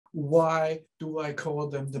why do I call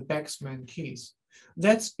them the Baxmann Keys?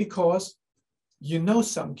 That's because you know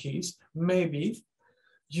some keys, maybe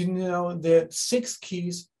you know the 6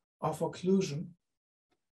 keys of occlusion.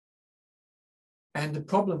 And the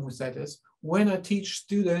problem with that is, when I teach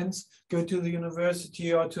students, go to the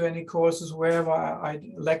university or to any courses, wherever I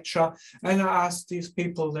lecture, and I ask these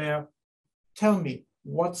people there, tell me,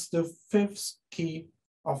 what's the 5th key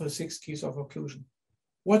of the 6 keys of occlusion?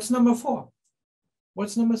 What's number 4?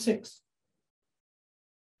 What's number 6?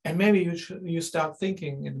 And maybe you start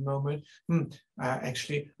thinking in a moment,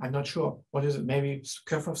 actually, I'm not sure. What is it? Maybe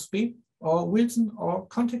curve of speed or Wilson or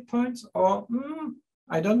contact points or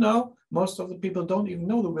I don't know. Most of the people don't even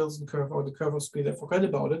know the Wilson curve or the curve of speed. They forget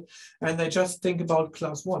about it. And they just think about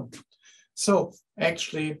class 1. So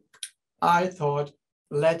actually, I thought,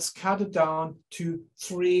 let's cut it down to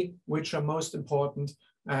 3, which are most important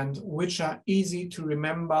and which are easy to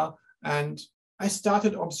remember. And I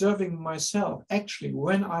started observing myself, actually,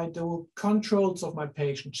 when I do controls of my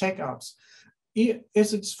patient, checkups,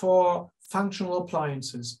 is it for functional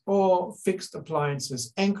appliances or fixed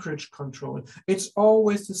appliances, anchorage control, it's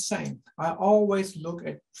always the same. I always look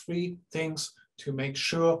at 3 things to make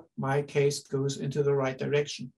sure my case goes into the right direction.